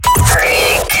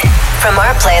from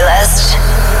our playlist.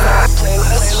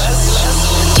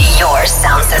 Your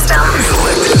sound system.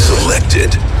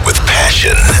 Selected with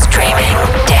passion. Streaming,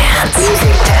 dance,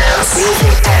 music dance.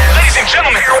 Ladies and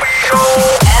gentlemen, here we go.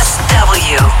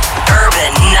 SW,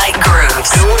 Urban Night Grooves.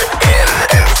 Tune in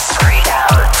and freak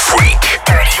out. Freak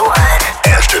 31.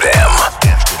 Amsterdam.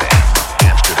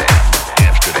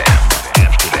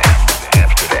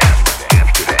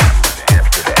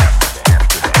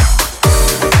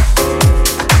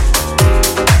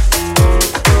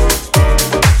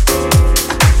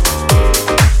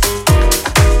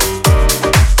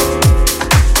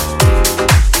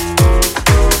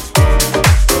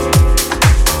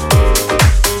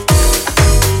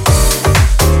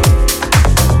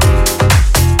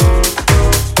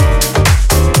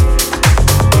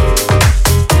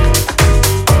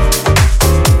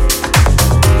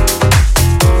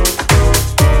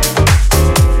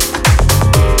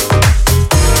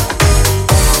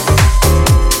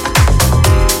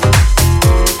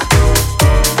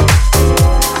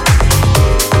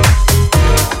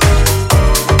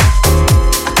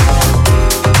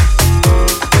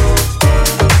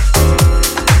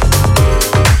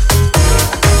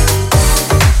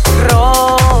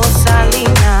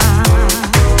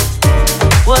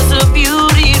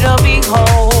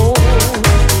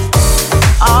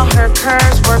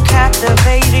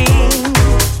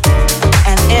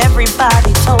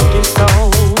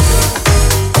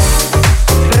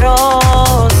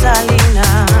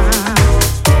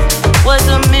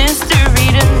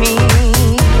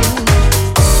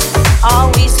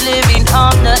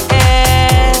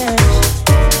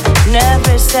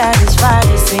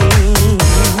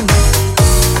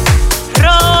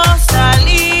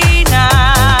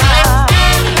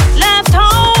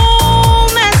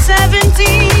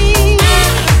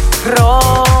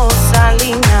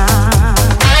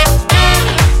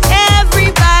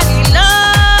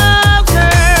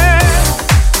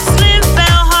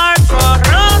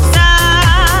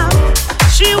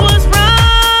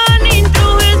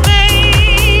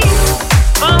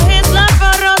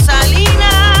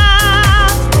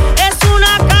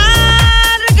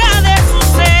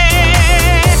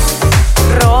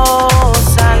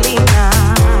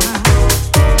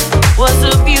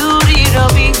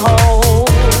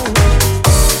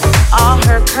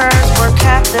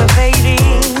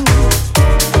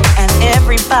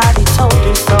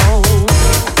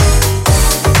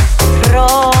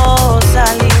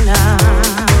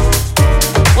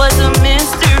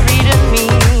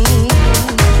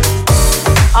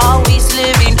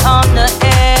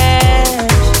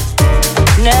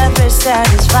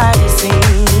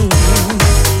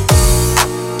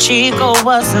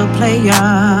 Was a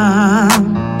player.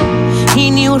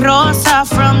 He knew Rosa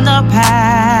from the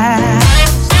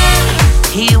past.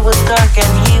 He was dark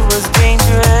and he was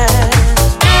dangerous.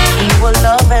 He would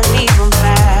love and leave him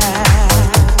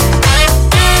fast.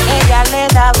 Ella le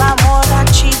daba amor a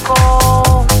chico.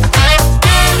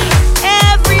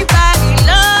 Everybody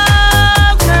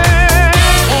loved her.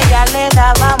 Ella le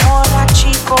daba amor a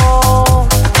chico.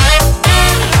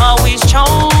 Always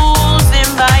chosen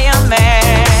by a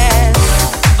man.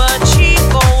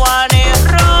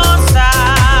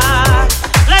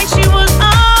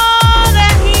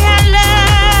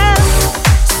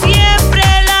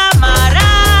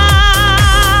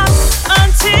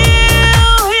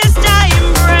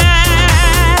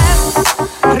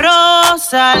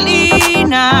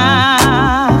 Rosalina,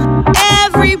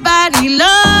 everybody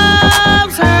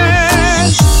loves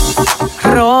her.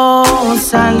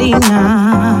 Rosalina,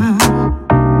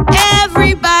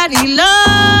 everybody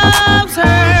loves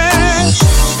her.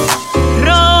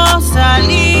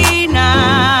 Rosalina,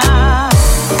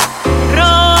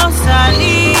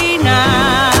 Rosalina,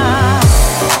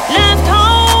 left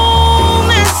home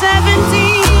at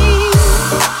 17.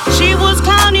 She was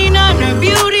counting on her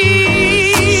beauty.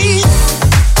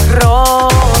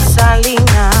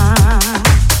 Rosalina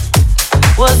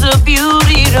was a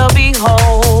beauty to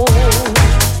behold.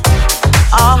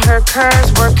 All her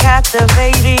curves were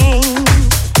captivating,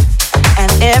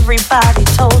 and everybody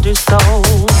told her so.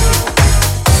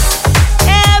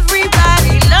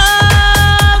 Everybody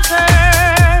loved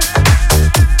her.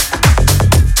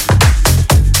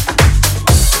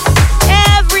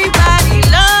 Everybody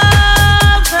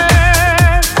loved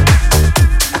her.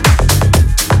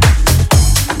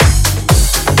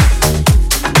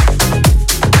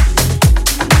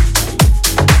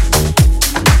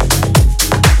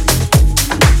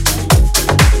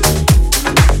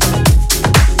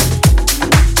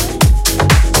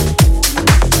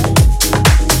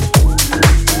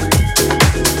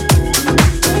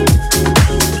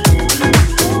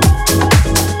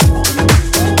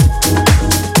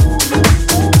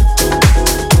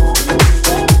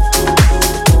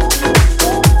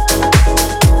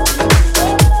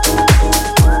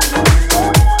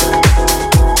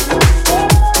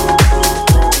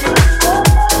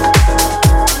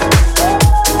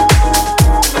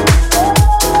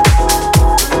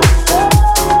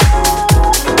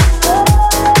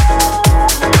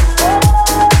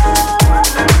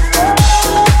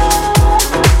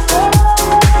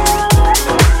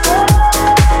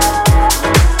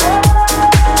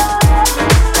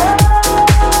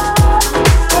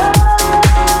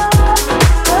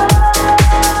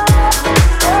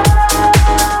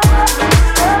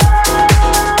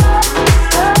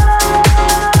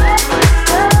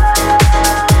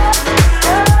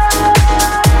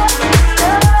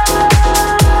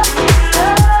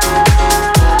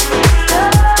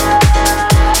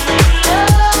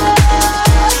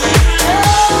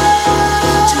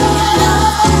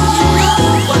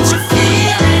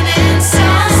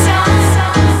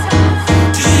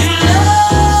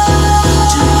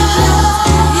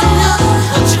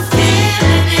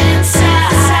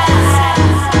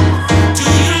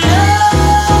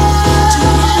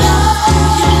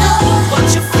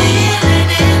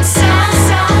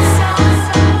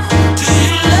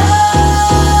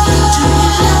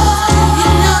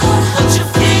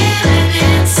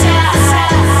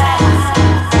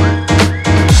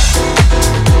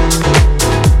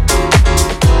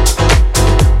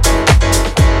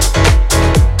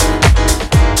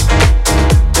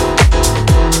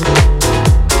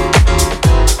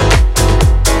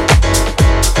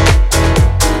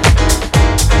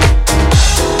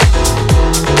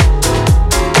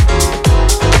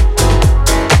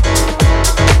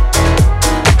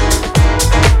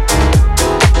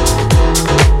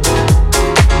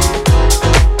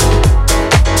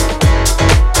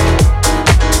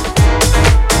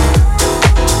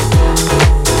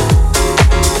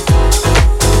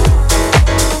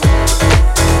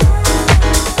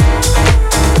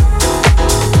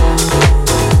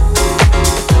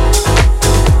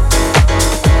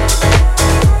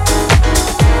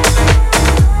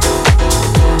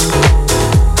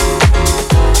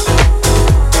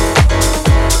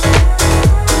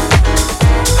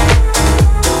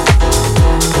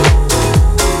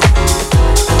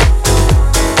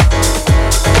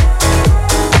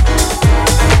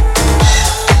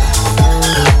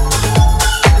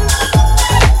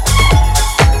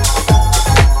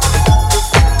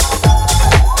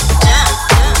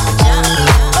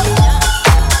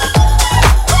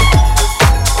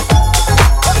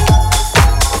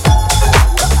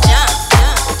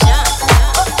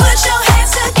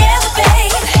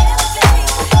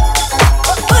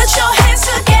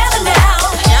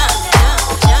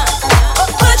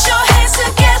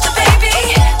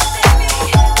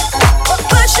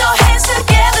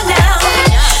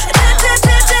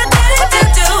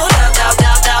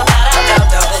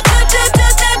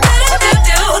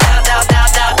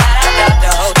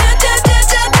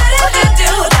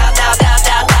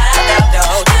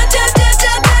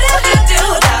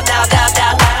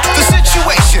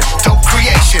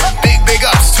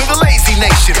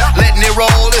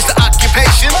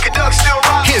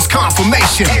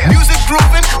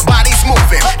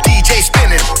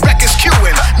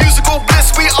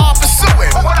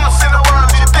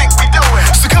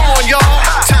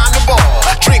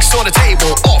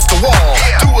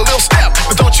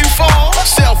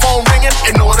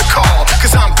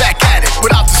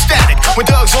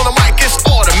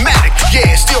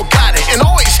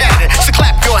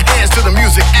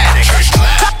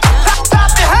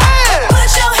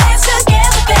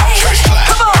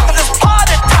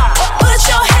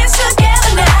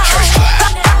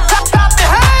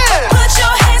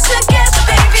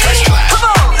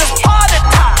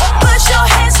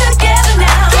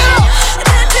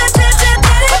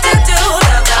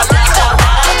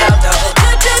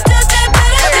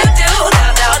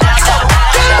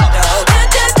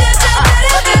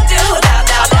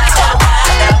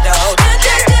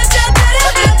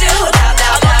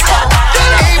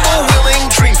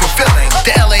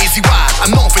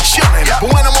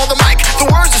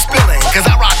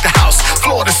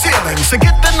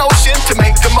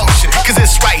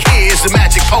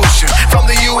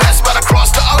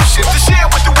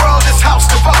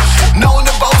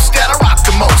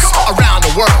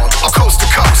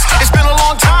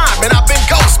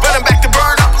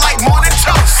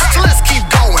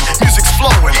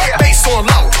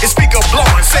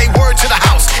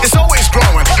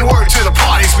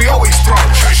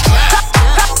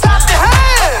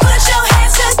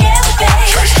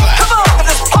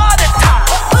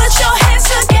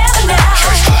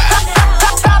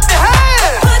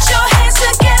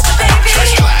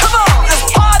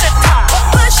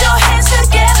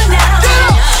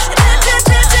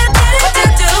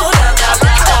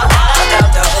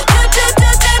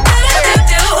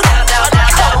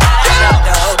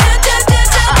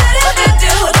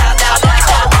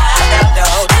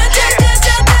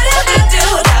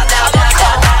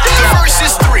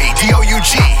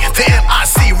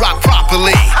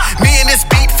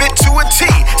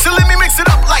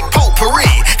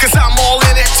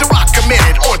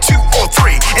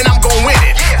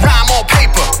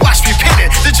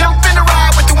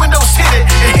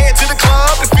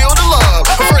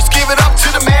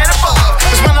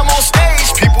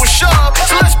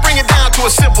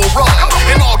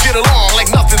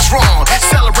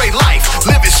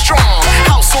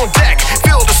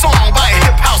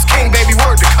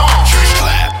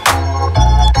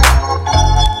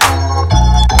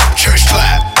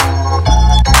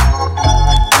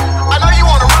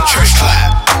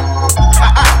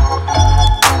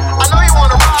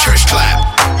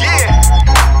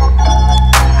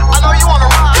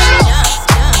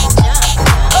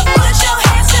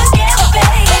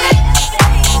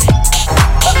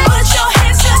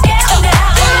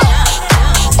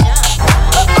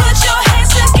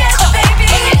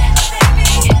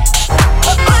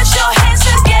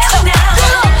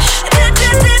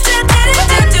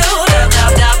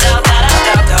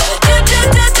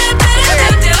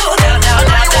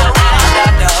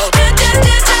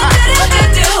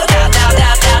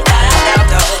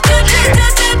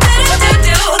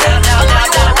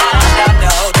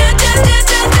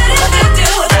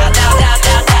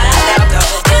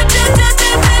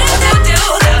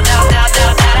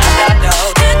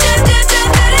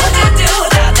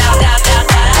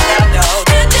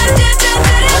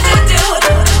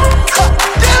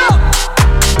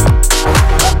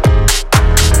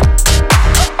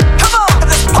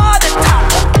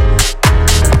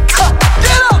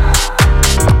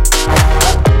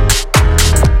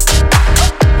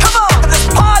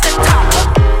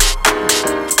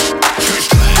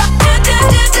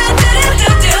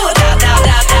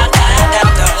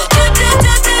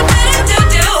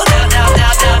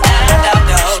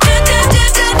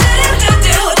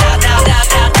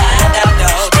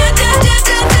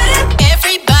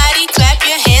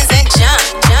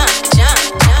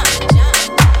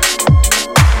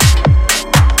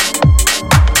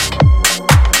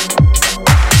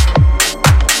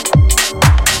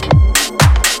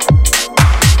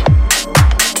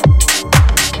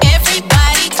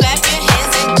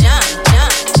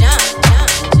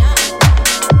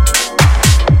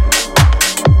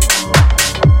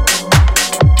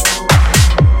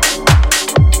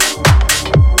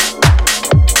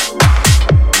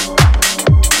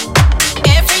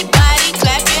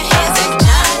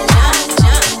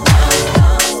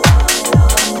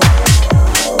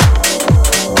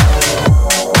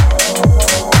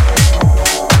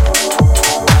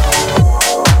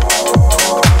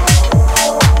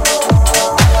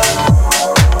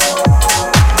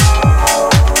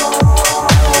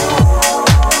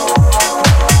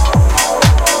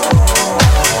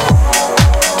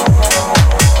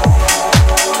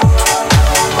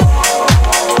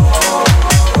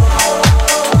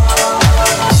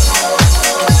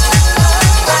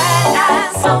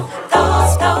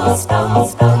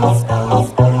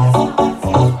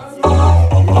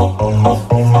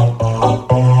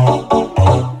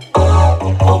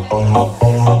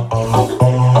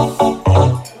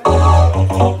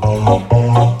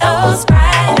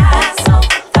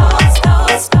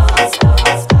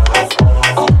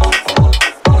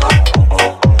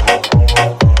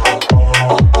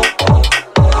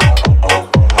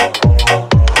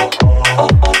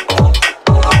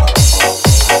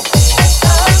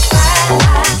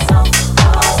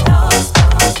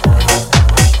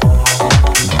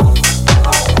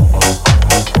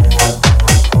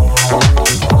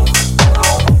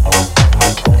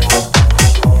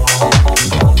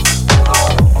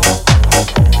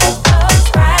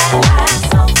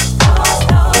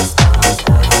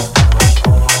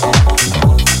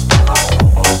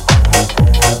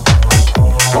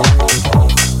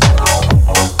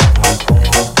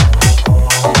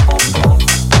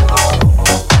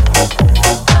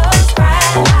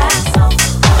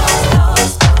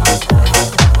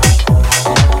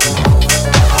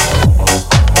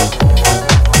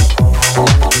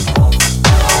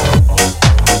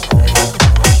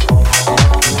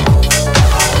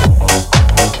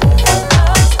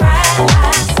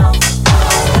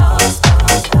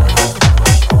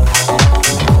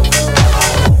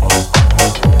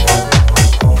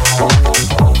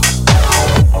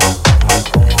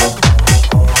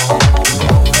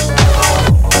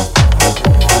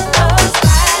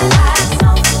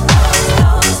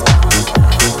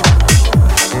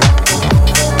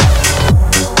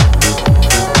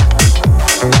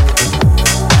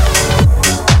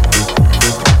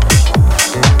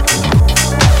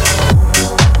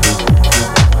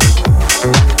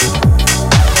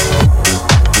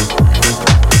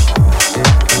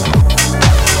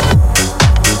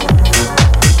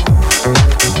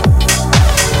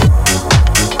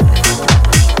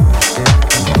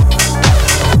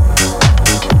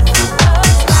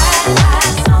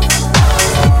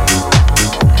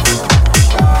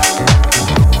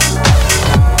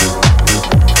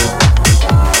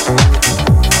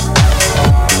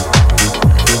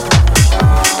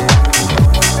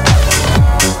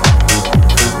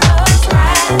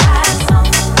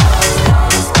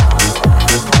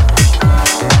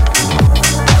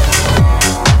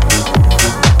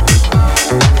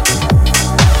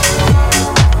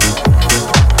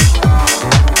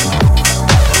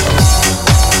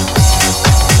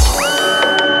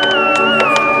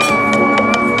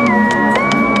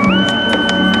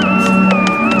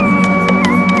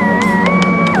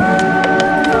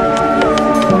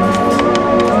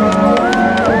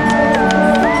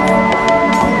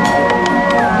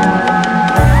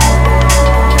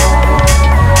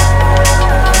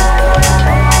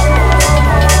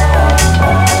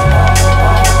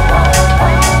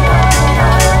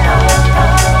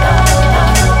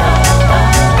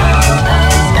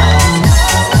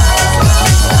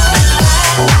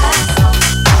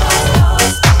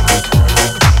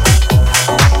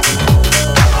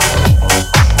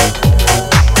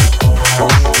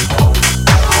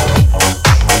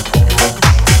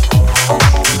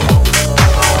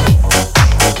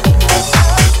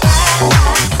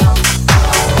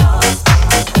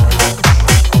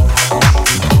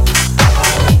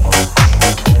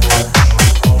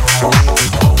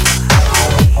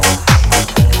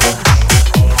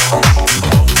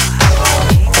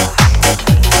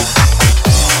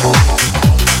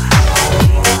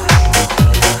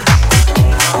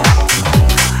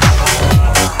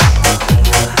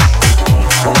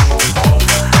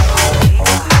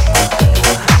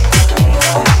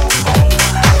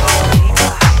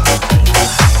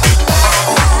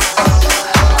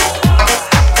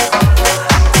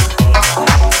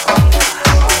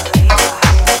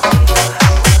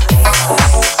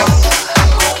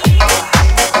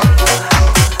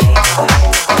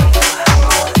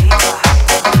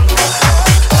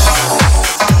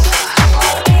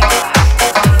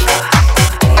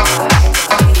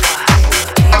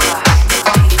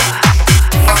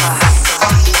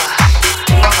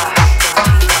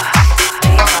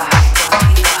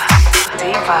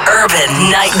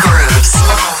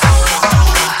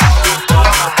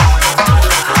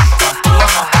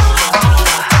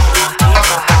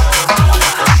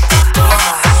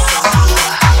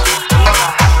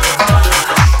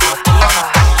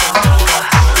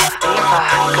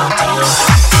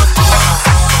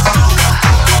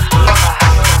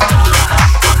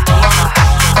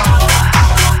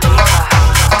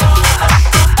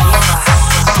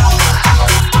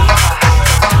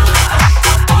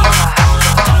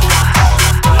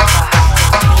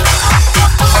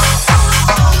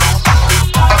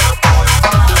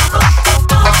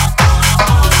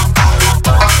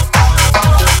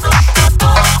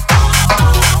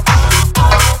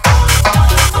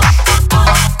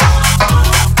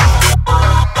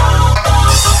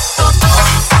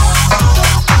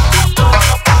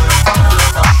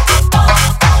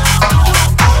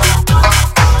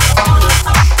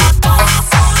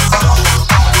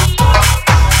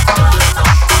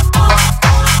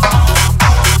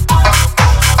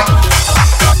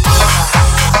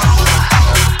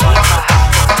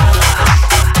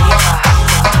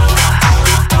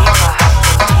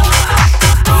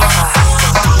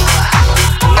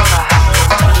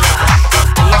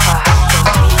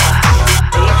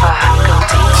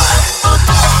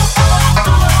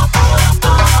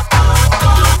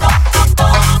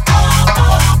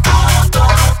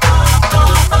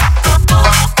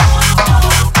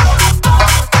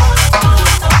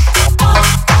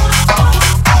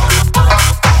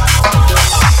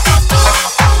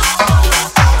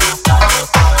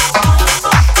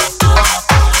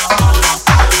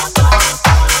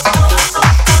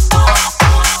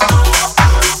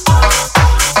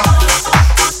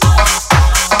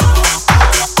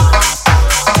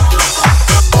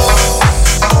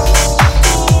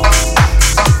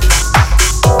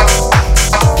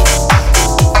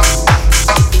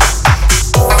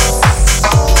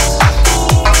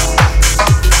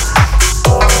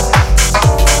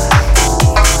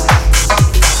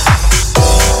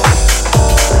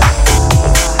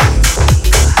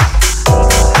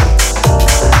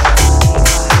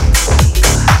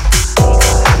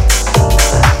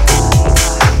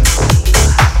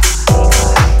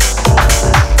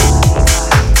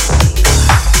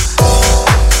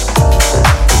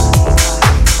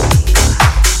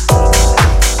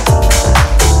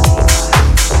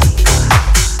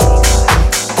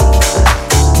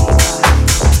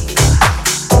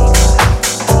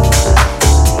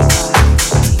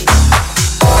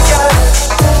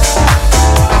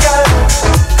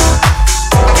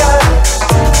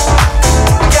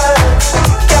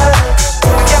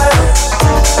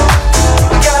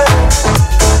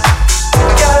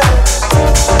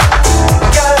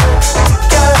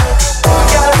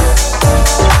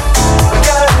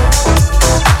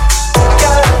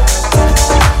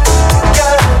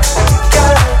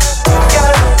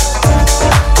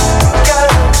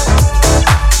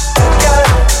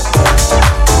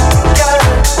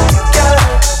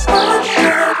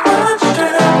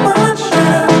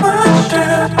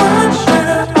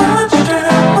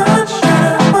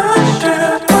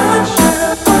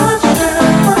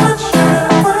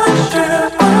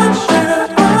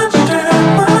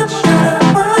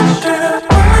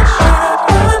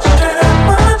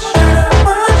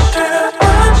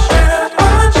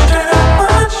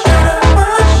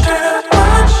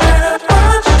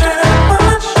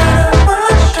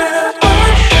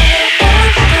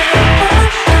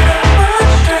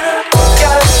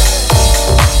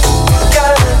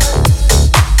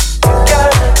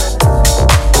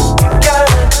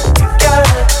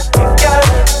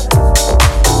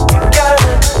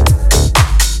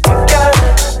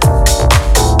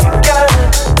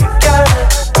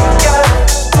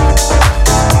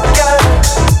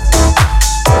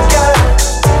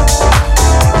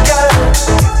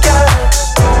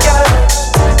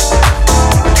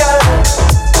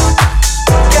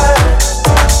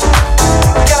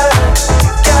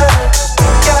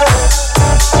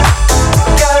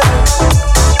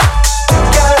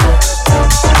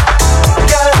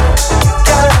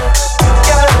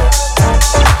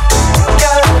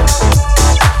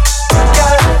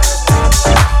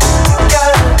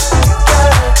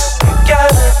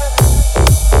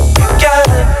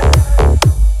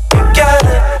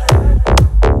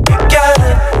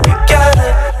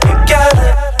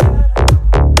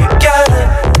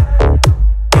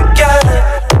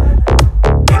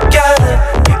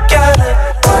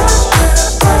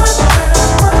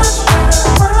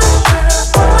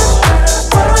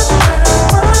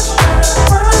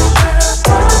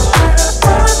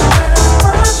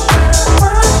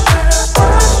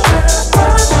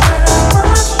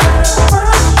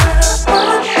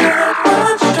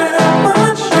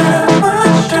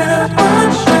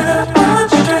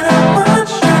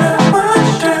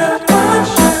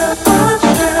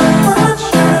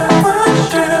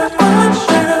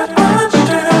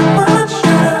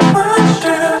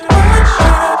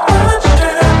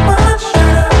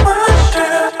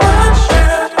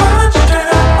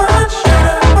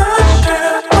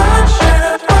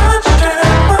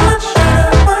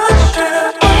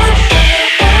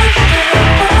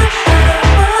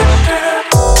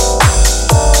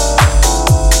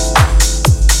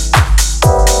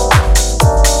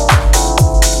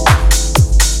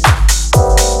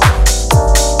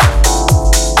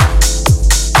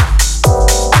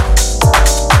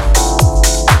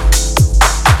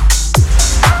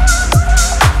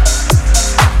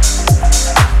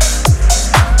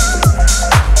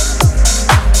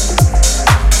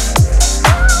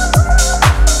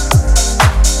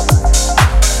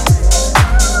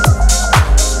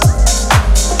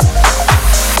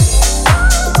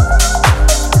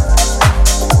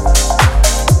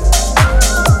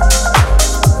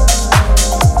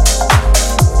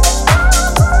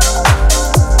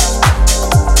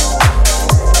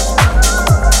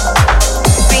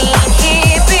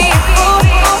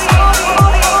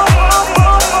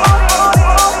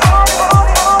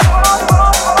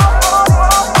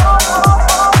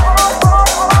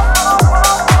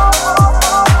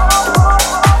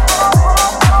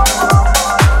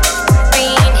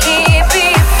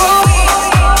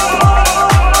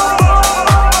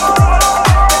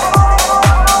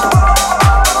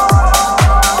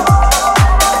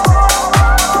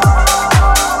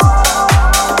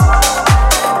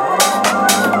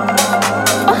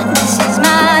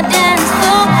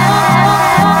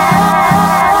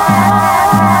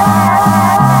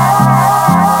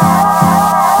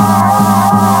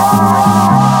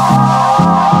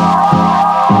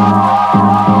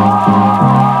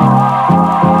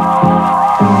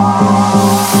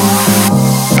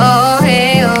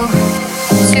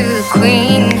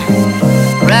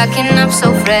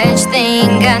 so fresh, they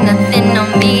ain't got nothing on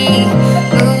me.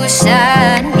 Ooh,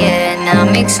 shine, yeah, now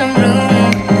make some room.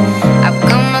 I've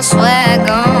got my swag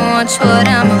on, watch what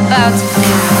I'm about to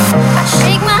do. I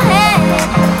shake my head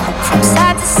from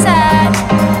side to side,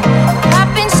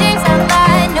 popping shapes I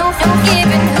like, no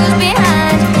giving who's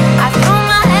behind. I throw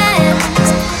my hands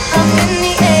up in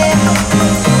the air,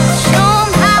 show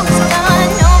 'em how it's done,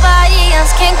 nobody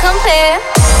else can compare.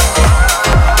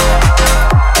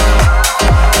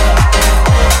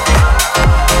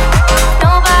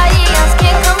 Nobody else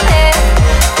can compare.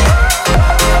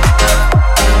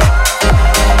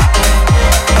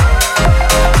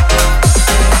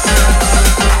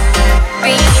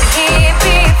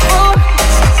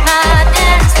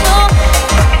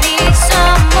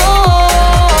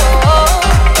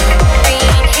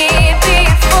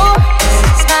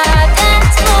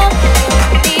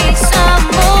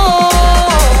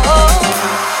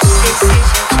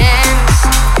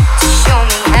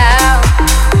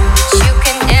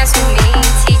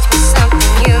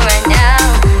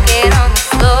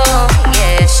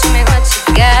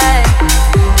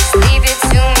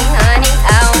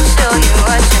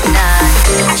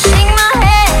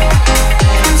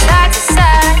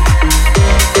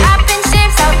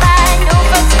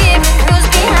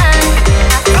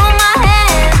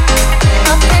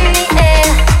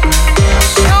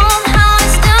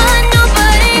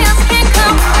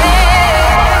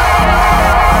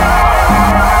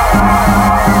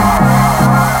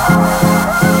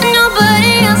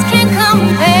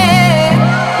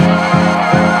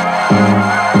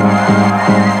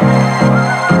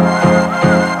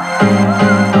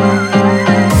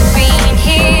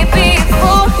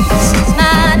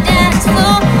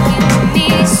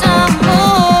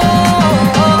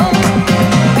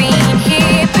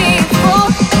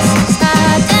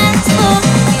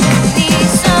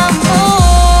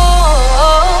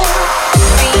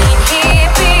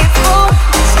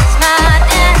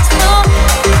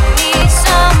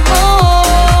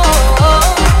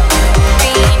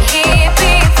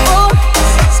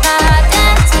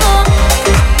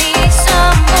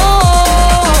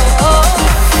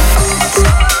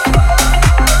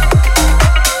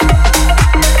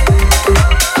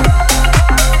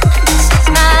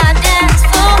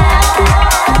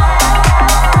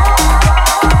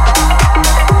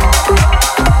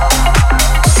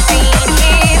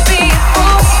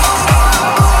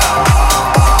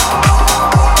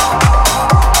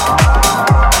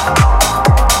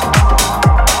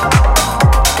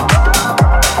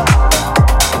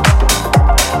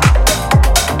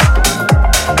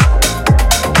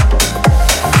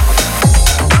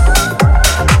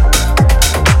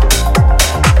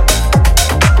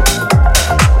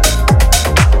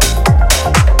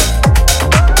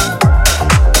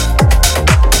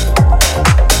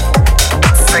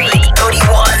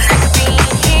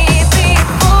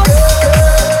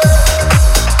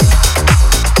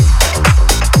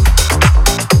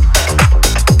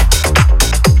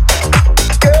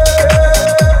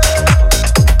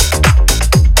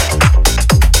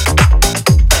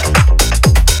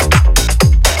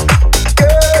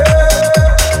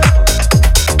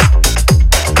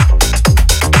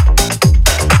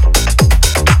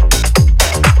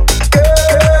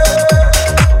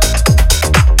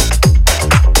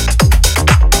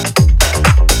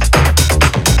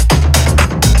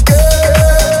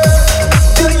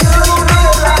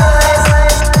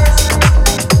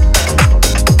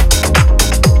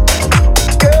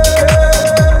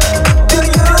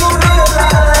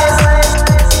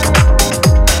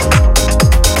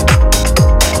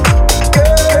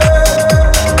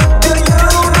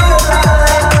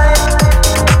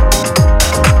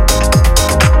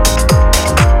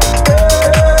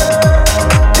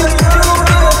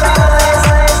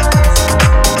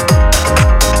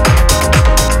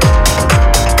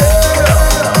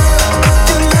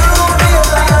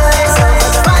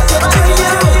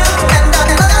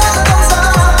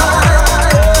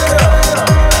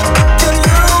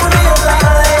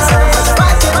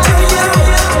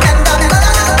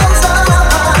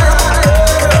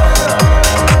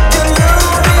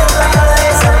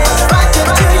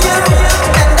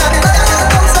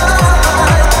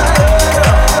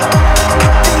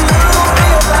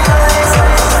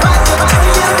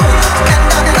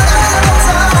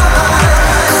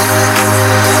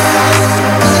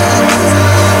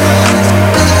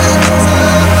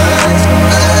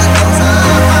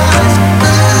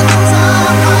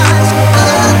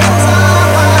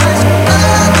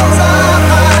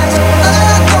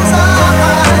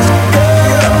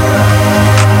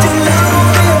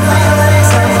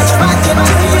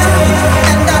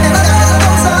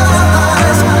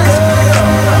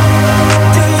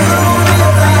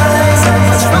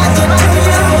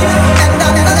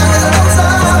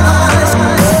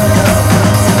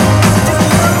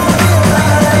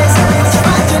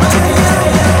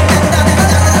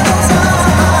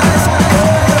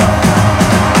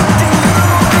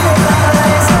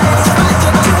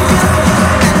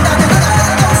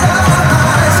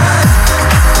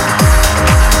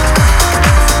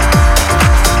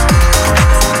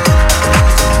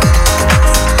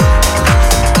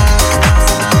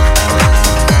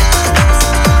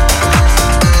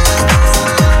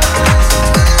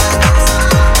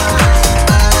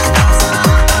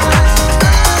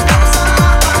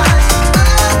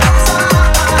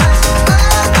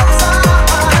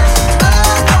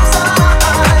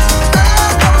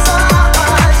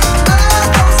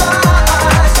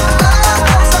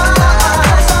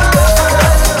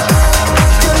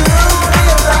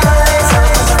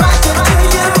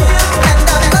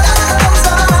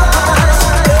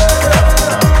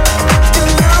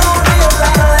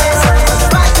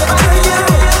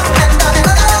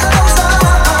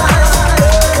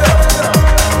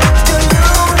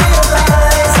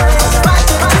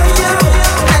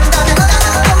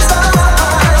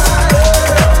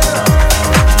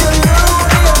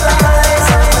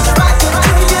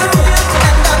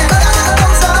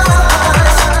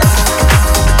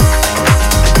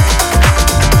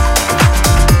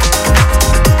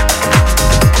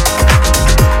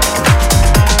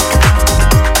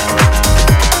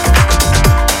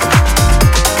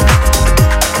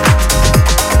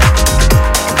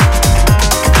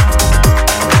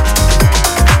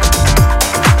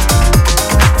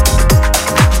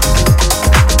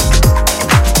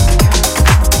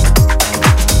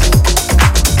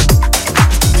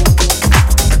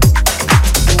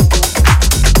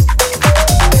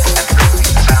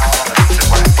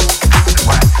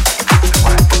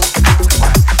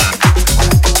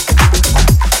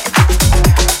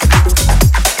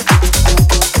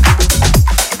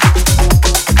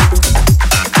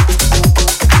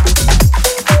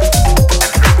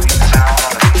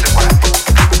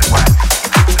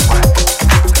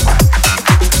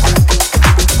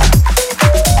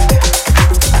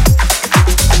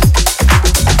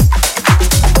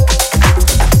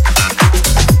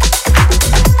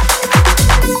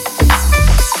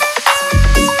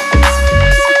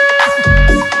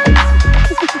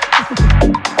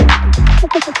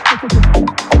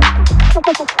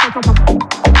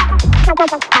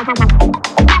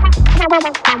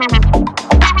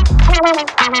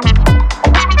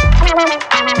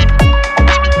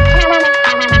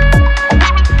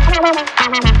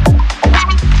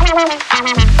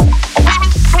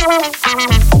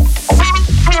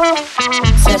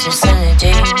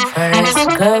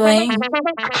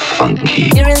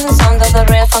 Hearing the sound of the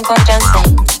rare funk on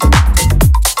dancing.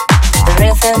 The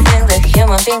rhythm thing that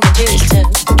human being can do is to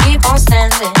keep on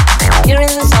standing. Hearing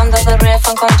the sound of the rare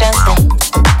funk on dancing.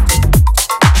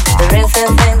 The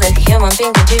rhythm thing that human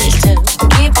being can do is to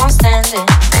keep on standing.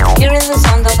 Hearing the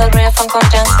sound of the rare funk on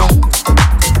dancing.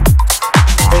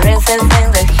 The rhythm thing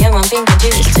that human being can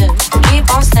do is to keep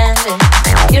on standing.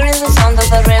 Hearing the sound of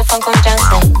the rare funk on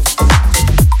dancing.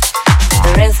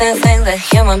 The rhythm thing that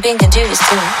human being can do is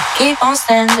to keep on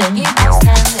standing. Keep on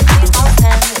standing. Keep on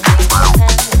standing. Keep on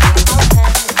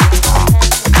standing.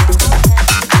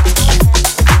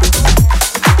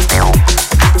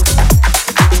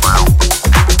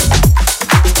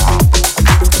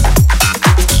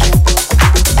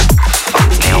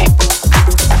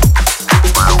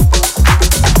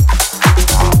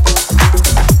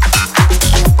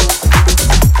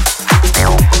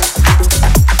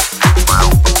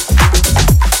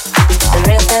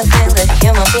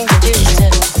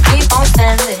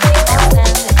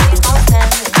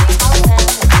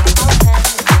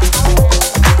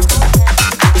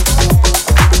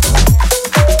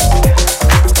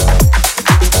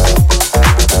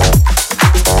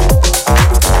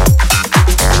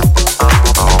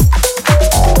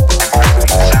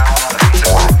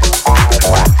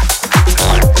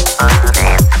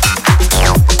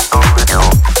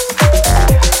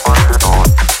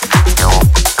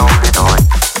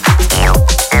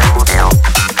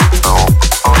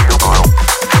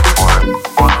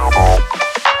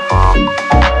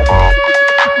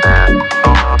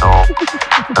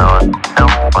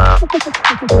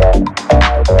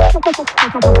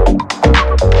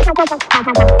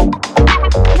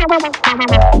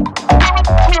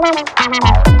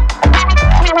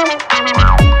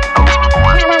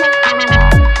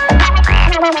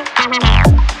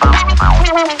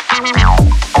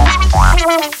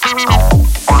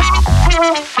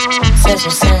 Such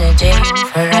a sunny day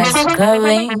for us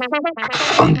going.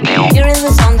 Hearing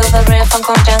the sound of the rare funk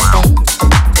on dancing.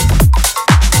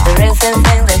 The rhythm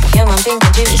thing that human being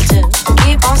can do is to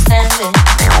keep on standing.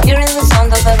 Hearing the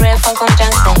sound of the rare funk on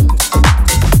dancing.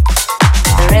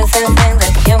 The rhythm thing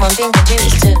that human being can do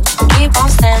is to keep on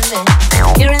standing.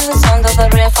 Hearing the sound of the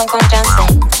rare funk on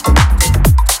dancing.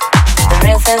 The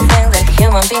rhythm thing that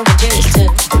human being can do is to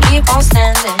keep on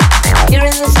standing.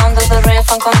 Hearing the sound of the rare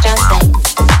funk on dancing.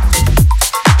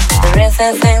 The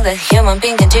rhythm thing that human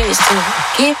being can do is to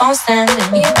keep on standing.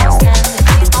 Keep on standing.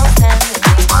 Keep on standing.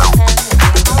 Keep on standing.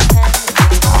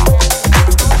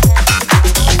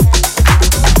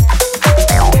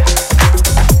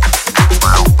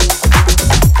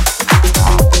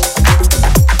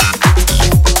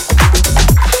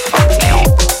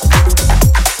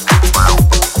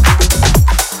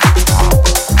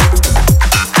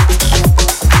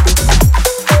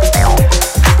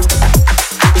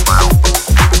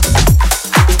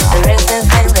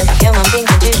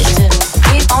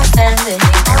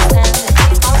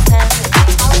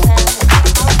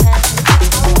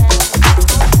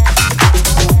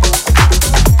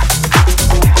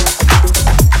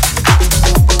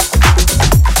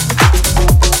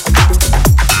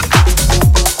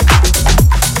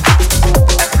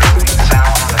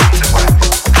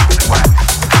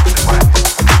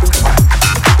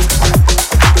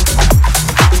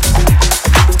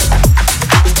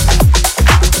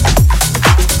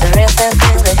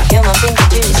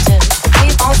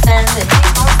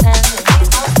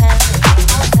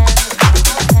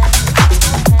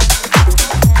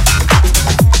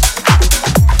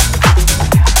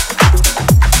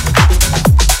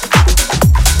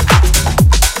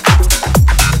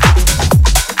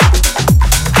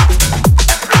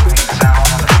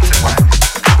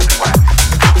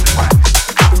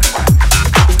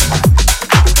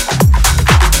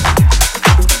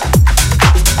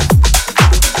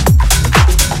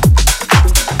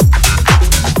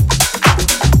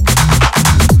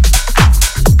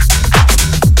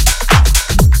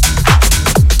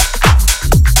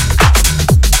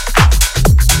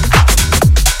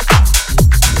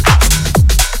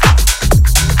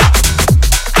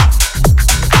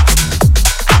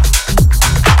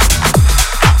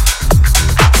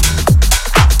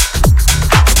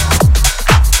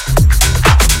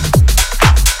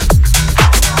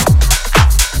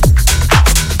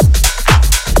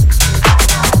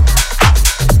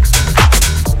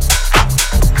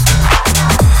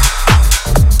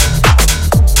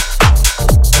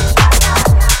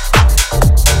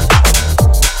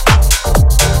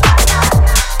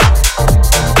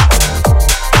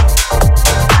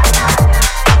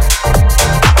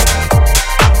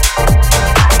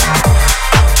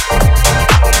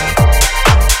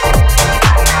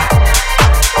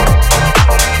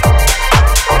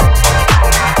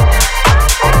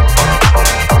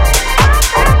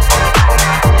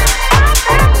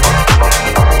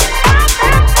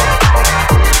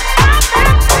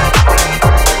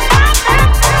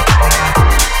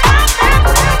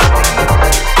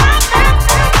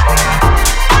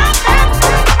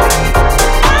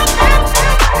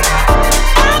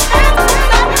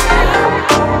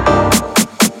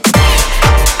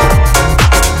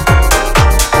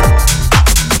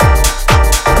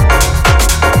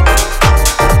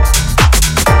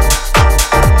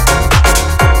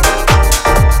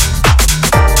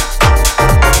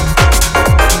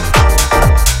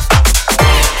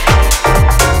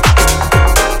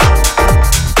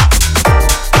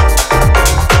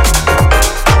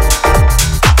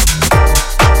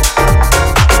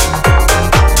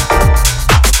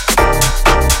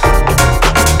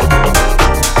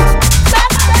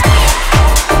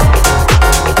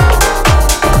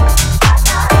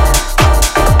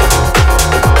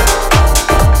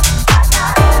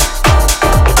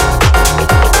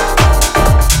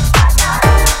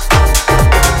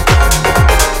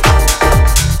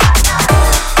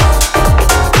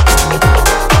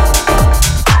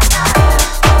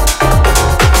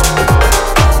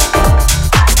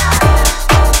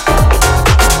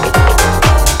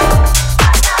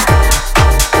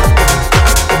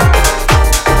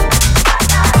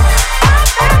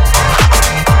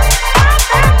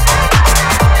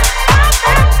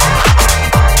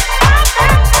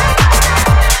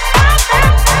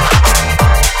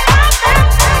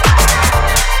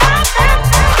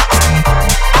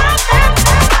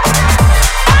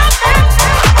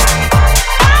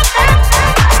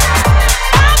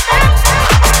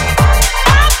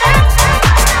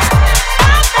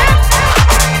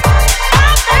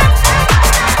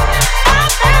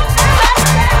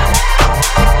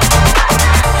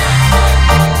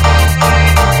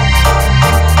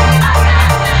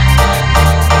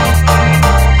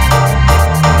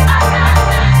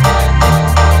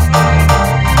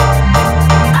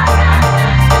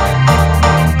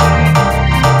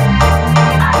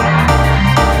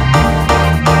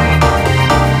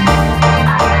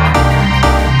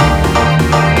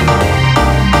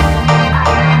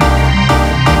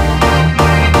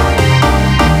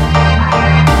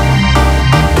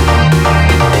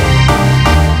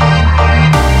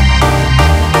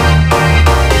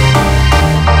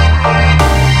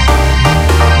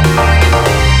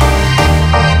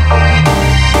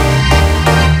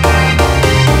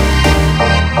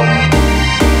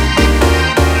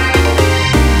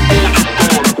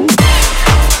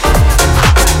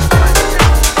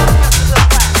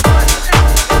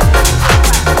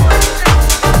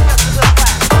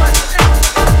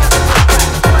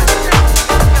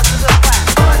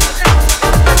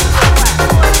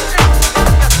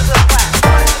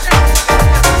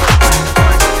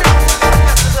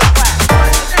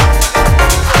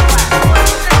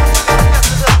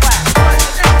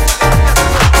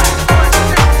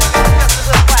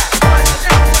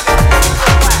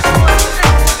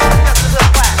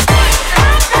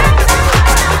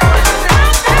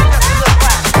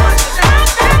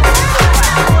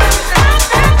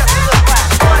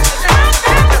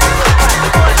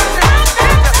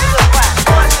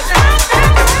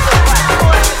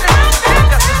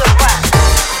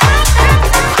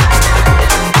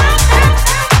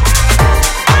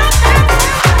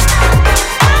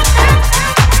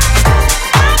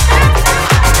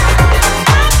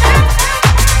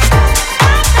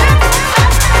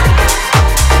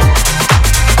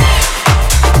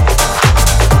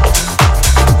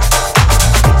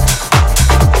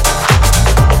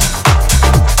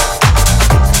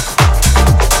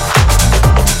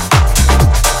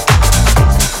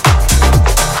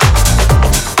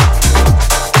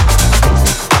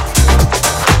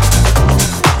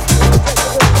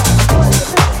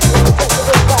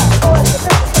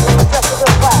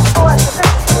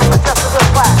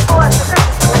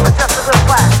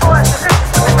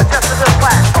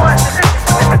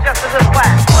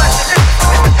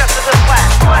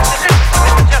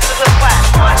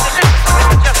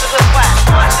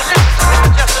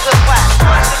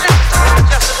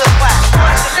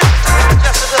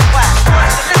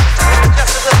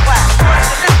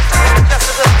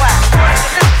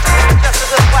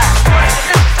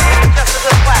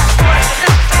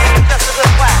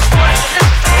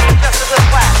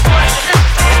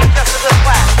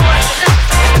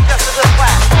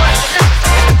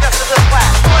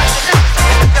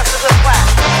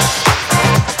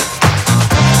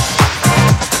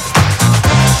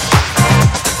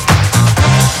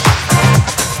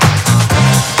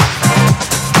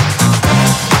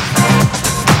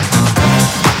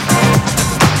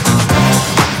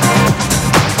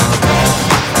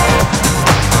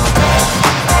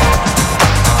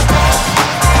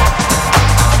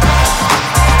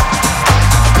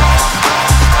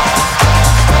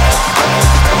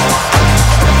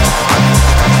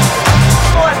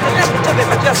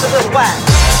 just a little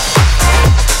whack.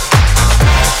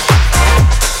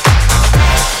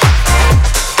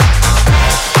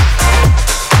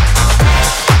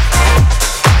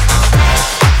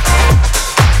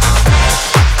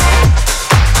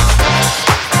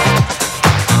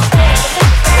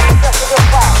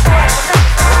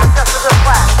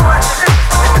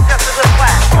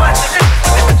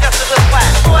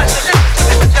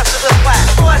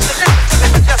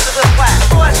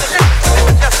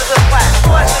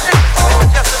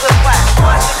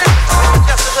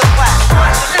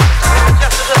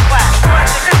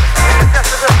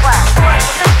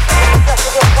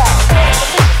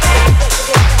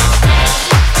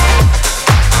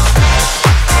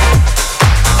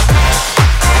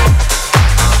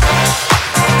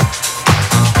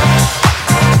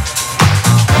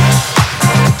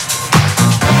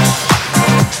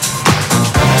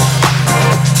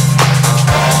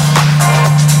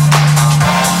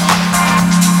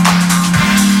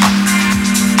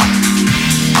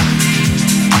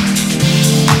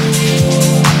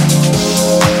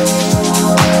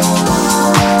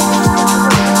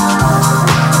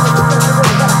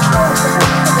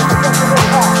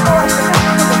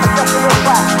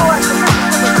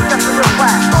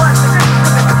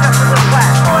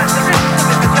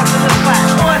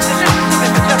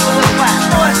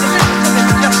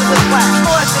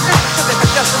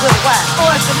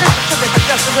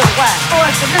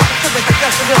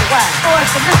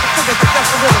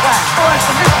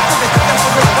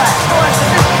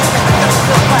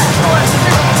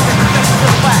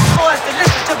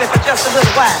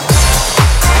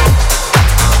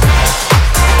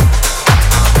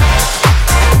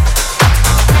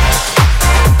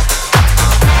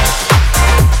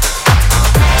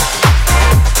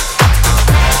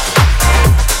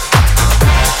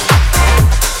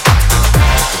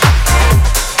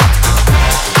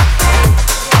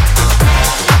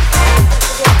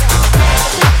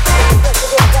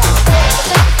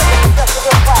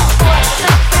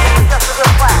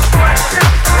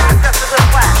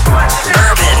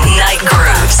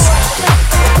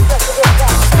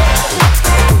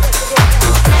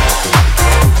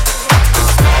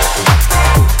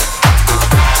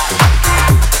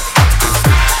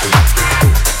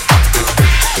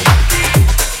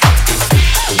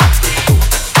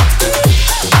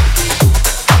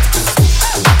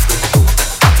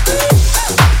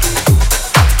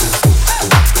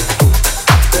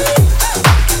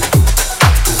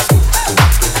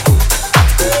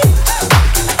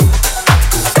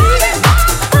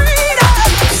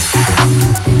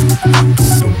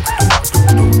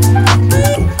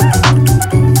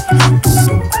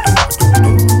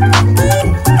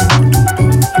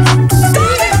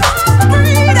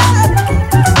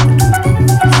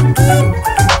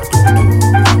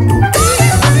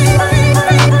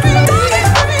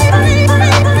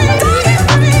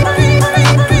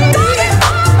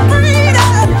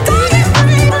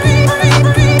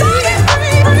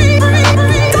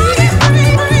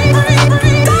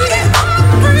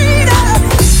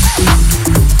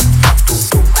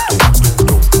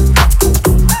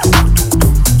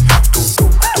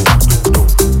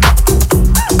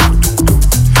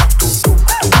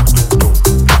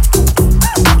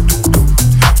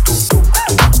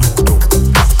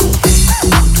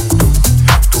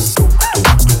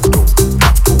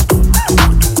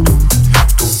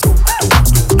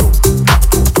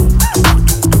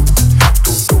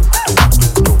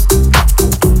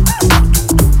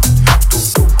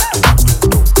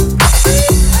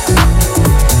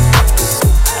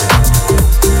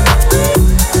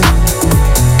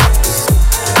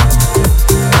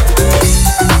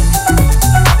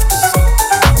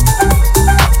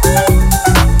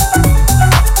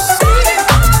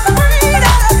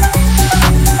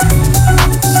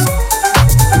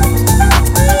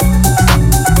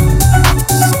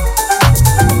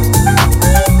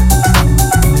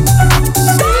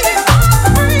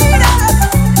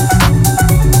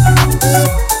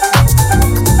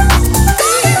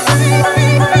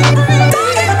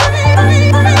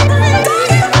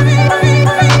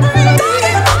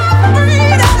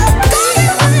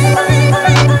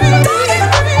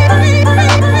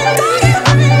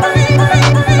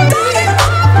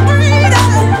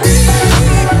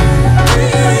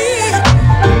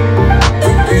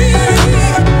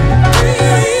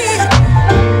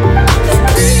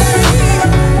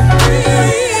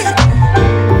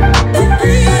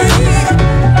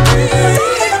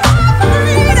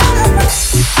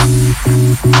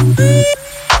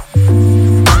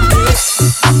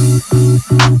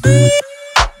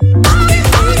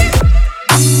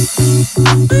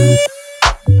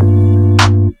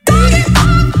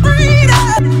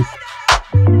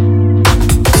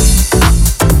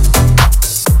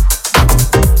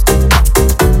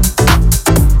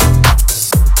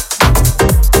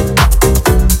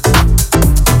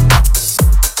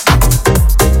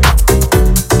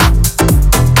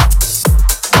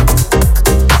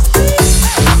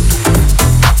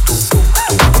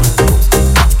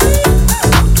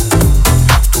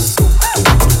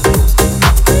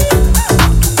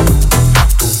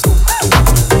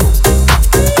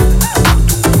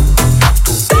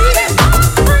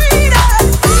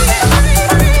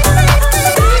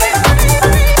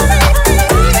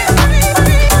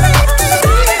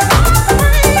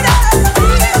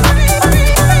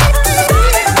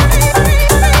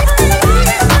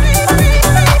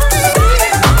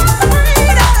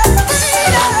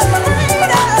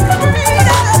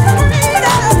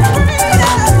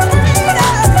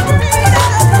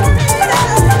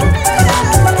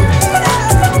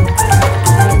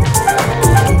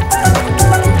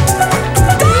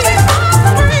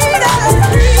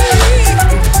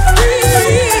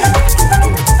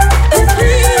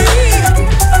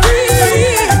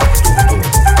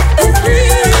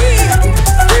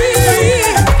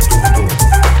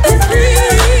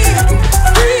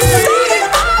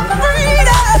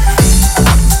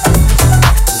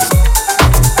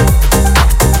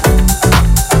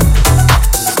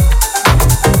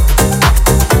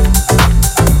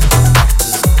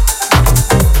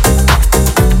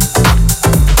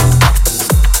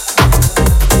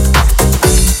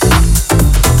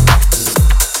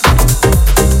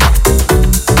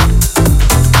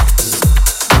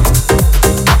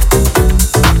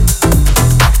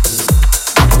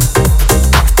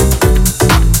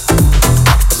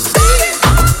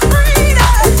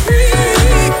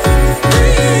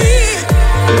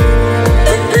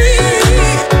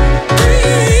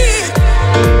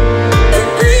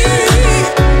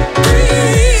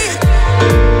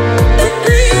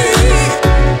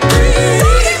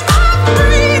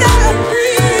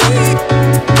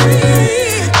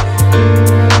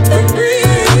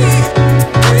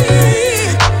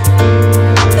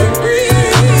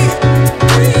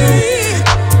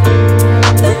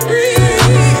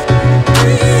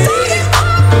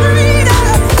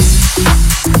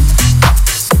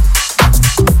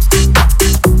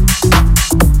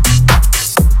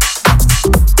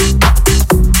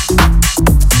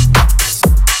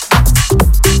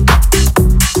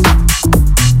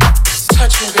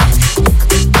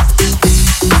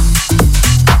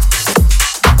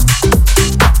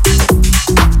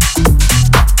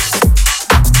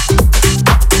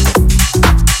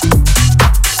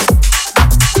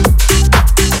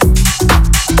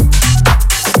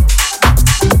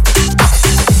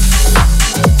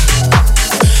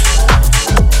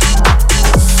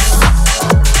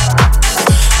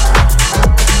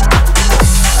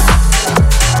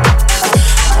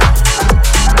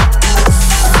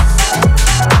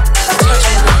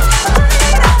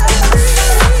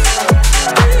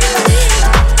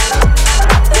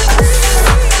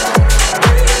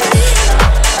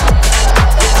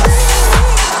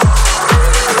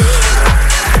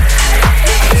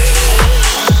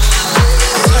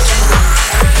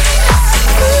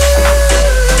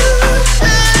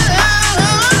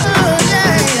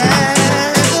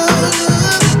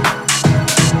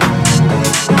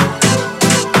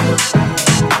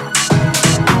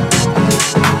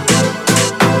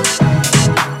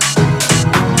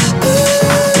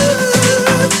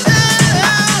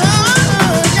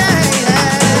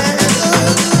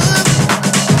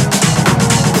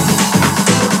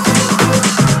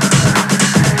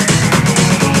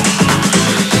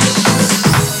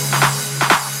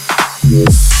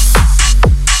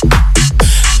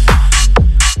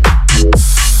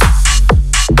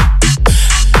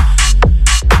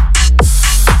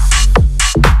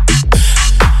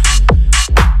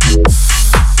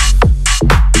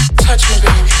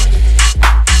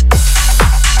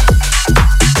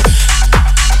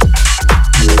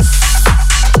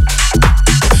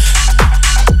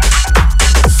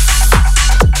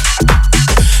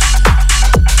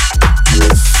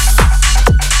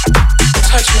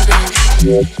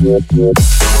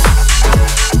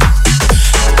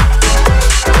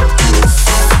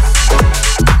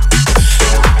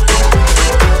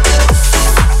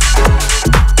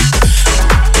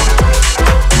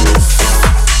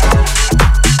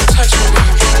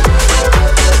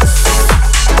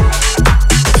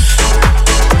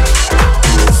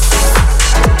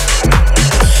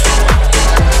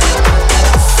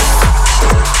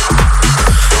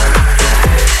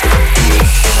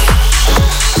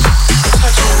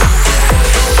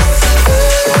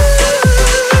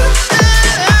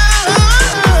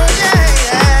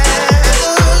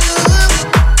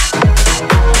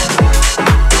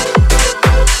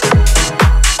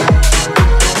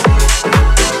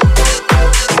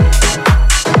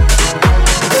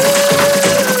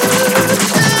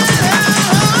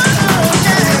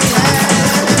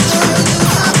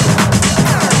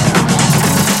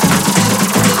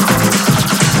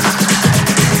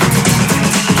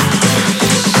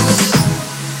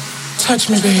 Touch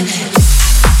me, baby.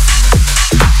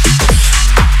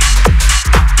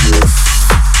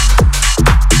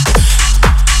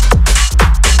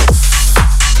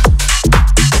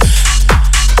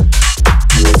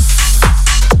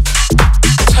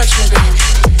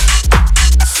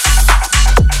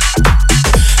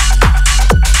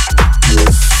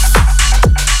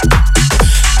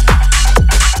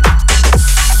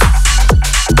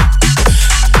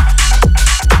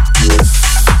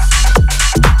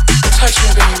 Touch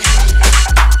me, baby.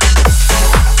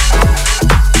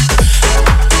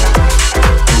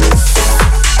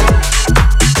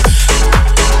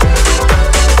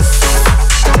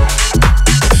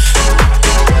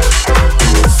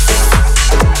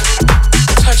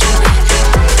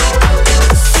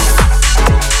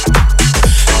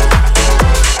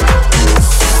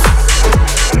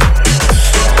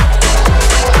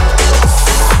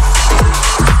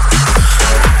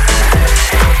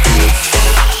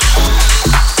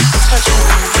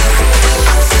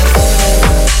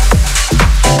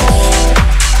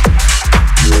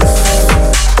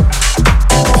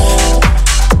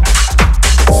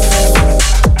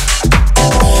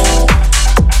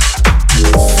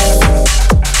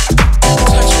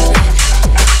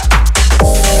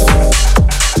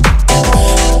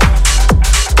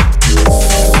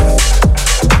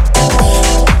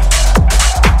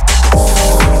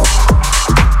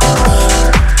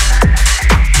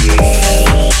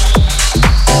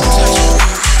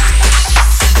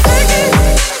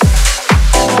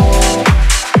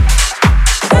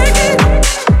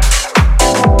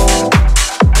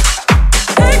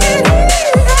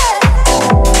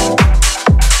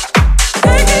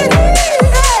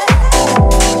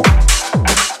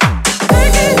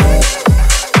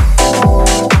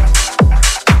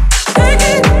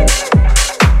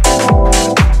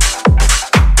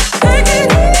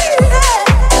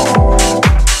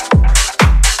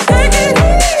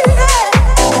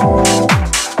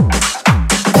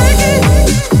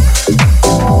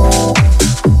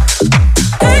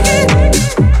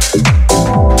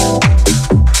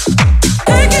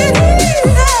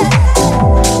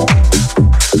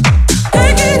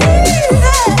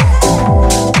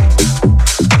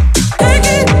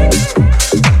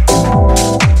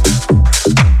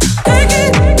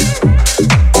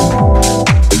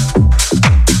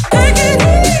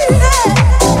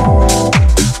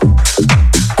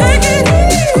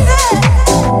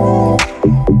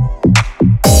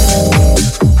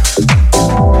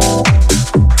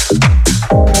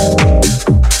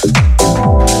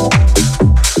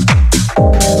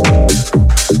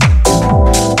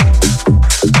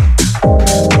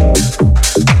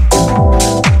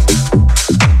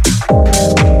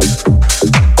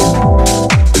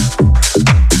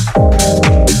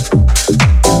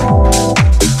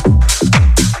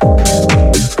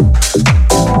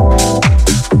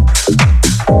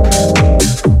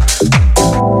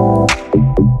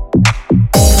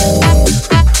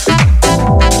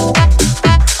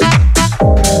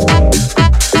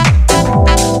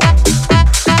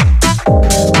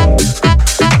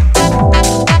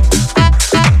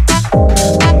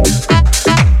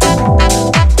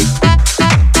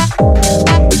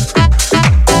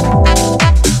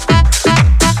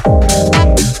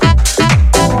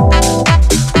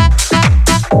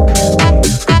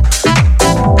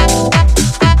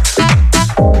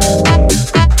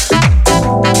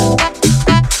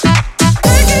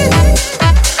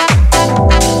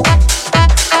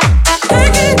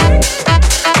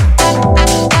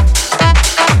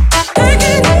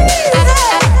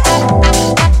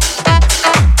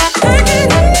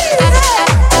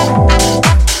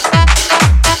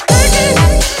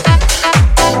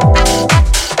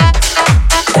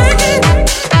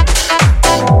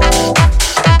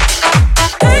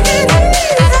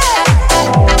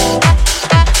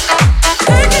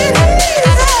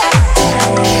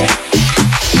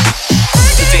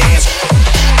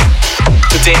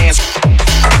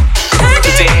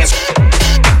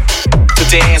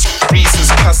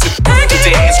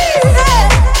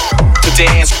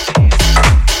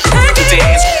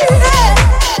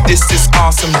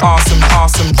 awesome, awesome,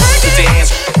 awesome. To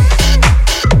dance,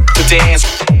 to dance,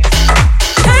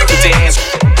 to dance,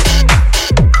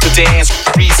 to dance.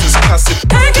 Reasons cuss it. To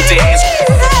dance,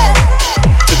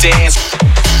 to dance,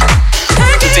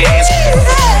 to dance.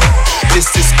 This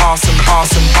is awesome,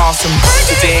 awesome, awesome.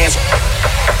 To dance,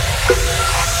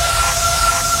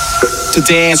 to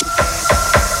dance.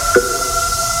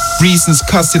 Reasons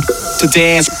cuss it. To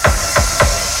dance,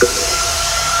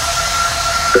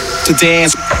 to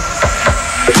dance.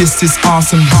 This is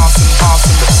awesome, awesome,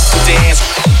 awesome. To dance,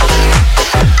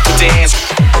 to dance,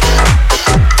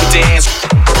 to dance,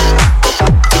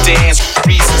 to dance.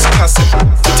 Reasons cuss it.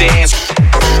 To dance,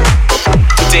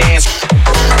 to dance,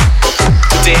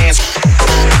 to dance.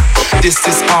 This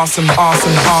is awesome,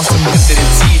 awesome, awesome. Hit it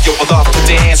and see, yo, I love to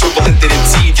dance. We will hit it and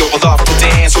see, yo, I love to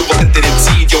dance. We will hit it and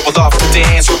see, yo, I love to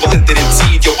dance. We will hit it and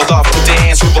see, yo, I love to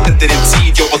dance. We will hit it and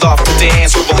see, yo, I love to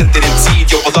dance. We will hit it and see,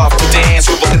 yo, I love to dance.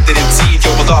 We will hit it and see,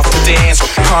 yo, I love to dance.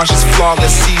 Conscious,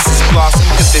 flawless, ceases, blossom.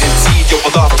 Hit it and see, yo, I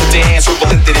love to dance. We will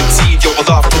hit it and see, yo, I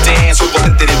love to dance. We will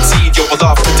hit it and see, yo, I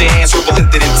love to dance. We will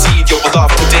hit it and see, yo, I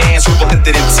love to dance. We will hit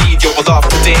it and see, yo, I love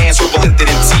to dance. We will hit it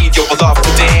and see, yo, I love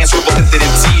to dance. We will hit it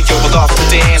and see, yo, I love to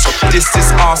dance. This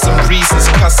is awesome. Reasons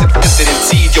cuss it. Hit it and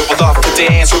see, yo, I love to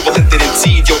dance. We will hit it and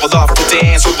see, yo, I love to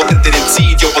dance. We will hit it and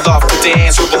see, yo, I love to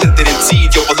dance. We will hit it and see,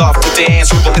 yo, I love to dance.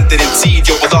 We will hit it and see,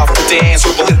 yo, I love to dance.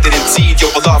 We will hit it and see, yo,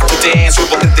 I love to dance. We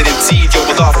will hit it and see, yo,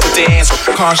 I love to dance.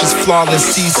 Conscious, flawless,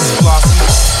 ceases, blossom.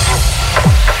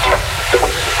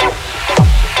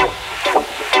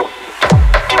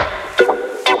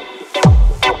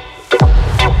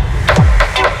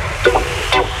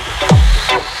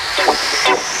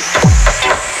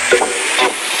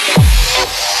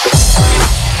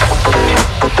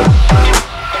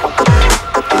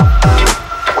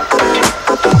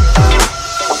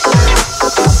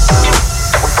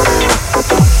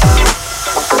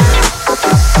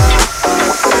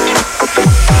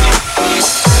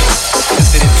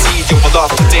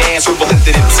 We will hit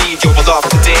it and see, yo, I love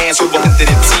to dance. We will hit it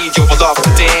and see, yo, I love to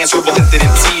dance. We will hit it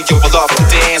and see, yo, I love to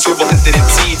dance. We will hit it and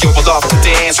see, yo, I love to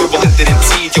dance. We will hit it and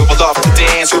see, yo, I love to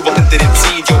dance. We will hit it and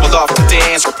see, yo, I love to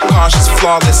dance. Conscious,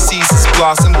 flawless, ceases,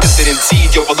 blossom. Hit it and see,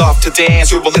 yo, I love to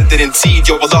dance. We will hit it and see,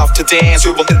 yo, I love to dance.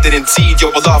 We will hit it and see, yo,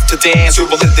 I love to dance. We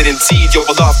will hit it and see, yo,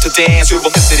 I love to dance. We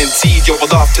will hit it and see, yo, I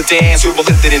love to dance. We will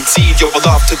hit it and see, yo, I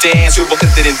love to dance. We will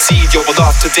hit it and see, yo, I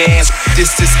love to dance.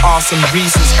 This is awesome.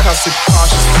 Reasons cuss it.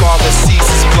 Conscious, flawless,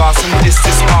 ceases, blossom. This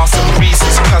is awesome.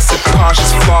 Reasons cuss it.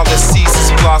 Conscious, flawless,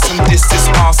 ceases, blossom. This is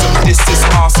awesome. This is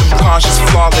awesome. Conscious,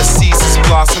 flawless, ceases,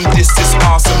 blossom. This is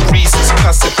awesome. Reasons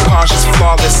cuss it. Conscious,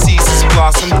 flawless, ceases,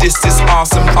 blossom. This is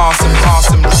awesome, awesome,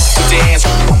 awesome. To dance,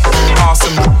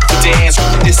 awesome. To dance.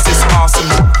 This is awesome.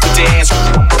 To dance,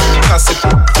 cuss it.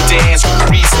 To dance.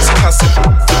 Reasons cuss it.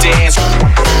 To dance,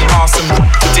 awesome.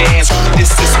 To dance.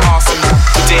 This is awesome.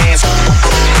 To dance,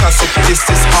 cuss it. This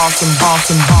is awesome,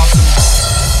 awesome, awesome.